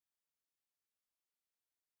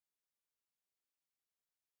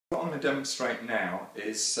going to demonstrate now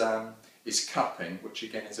is cupping, which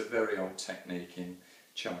again is a very old technique in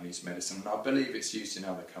Chinese medicine, and I believe it's used in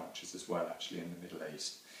other cultures as well, actually in the Middle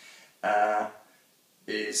East.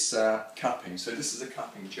 Cupping. So this is a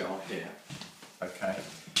cupping jar here, okay,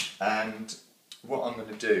 and what I'm going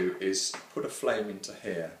to do is put a flame into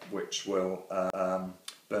here which will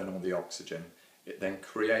burn all the oxygen. It then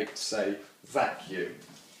creates a vacuum,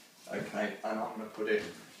 okay, and I'm going to put it,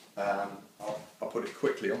 I'll put it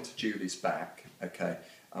quickly onto Julie's back, okay.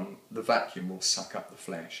 The vacuum will suck up the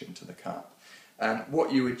flesh into the cup. And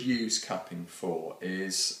what you would use cupping for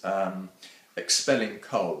is expelling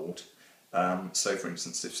cold. So for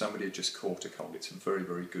instance, if somebody had just caught a cold, it's very,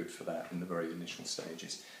 very good for that in the very initial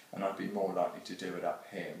stages. And I'd be more likely to do it up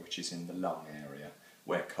here, which is in the lung area,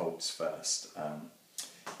 where colds first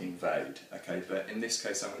invade. Okay, but in this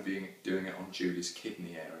case I'm going to be doing it on Julie's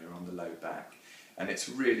kidney area, on the low back. And it's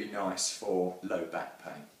really nice for low back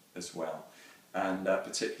pain as well. And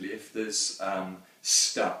particularly if there's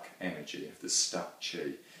stuck energy, if there's stuck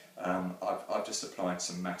chi. I've just applied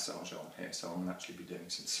some massage on here, so I'm going to actually be doing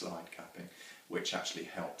some slide cupping, which actually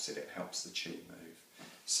helps it. It helps the chi move.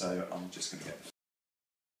 So I'm just going to get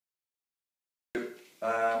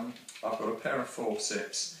I've got a pair of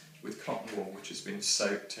forceps with cotton wool which has been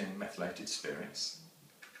soaked in methylated spirits.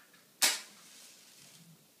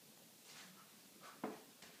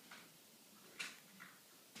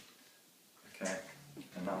 Okay,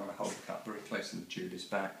 and now I'm going to hold the cup very close to Julie's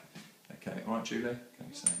back. Okay, alright Julie?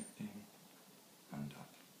 Okay, so in and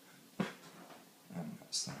up. And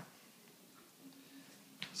that's that.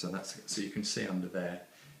 So you can see under there,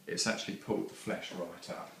 it's actually pulled the flesh right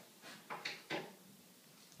up.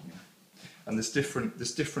 Yeah. And there's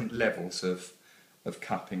different levels of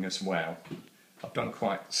cupping as well. I've done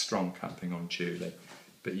quite strong cupping on Julie,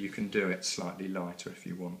 but you can do it slightly lighter if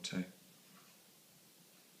you want to.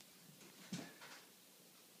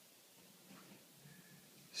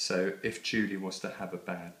 So if Julie was to have a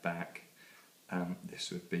bad back, this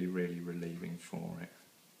would be really relieving for it.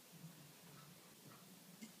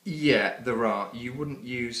 Yeah, there are. You wouldn't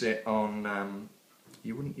use it on.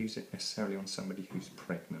 You wouldn't use it necessarily on somebody who's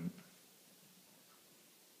pregnant.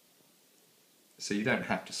 So you don't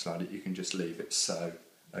have to slide it. You can just leave it so.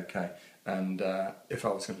 Okay. And if I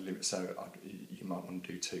was going to leave it so, you might want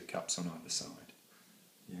to do 2 cups on either side.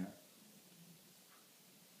 Yeah.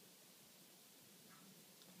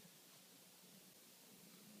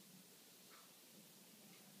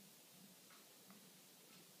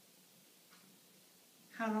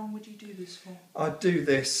 How long would you do this for? I'd do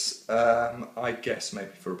this, I guess,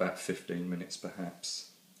 maybe for about 15 minutes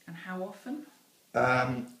perhaps. And how often?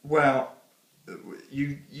 Well,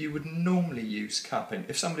 you would normally use cupping.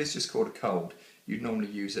 If somebody's just caught a cold, you'd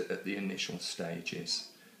normally use it at the initial stages.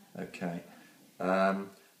 Okay.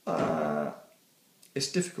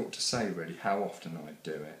 It's difficult to say really how often I'd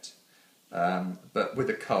do it. But with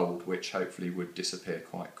a cold, which hopefully would disappear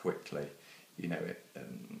quite quickly, you know,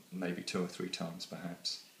 maybe 2 or 3 times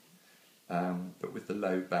perhaps. But with the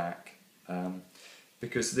low back,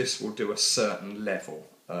 because this will do a certain level,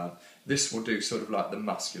 this will do sort of like the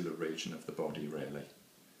muscular region of the body really.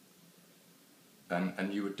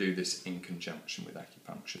 And you would do this in conjunction with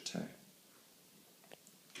acupuncture too.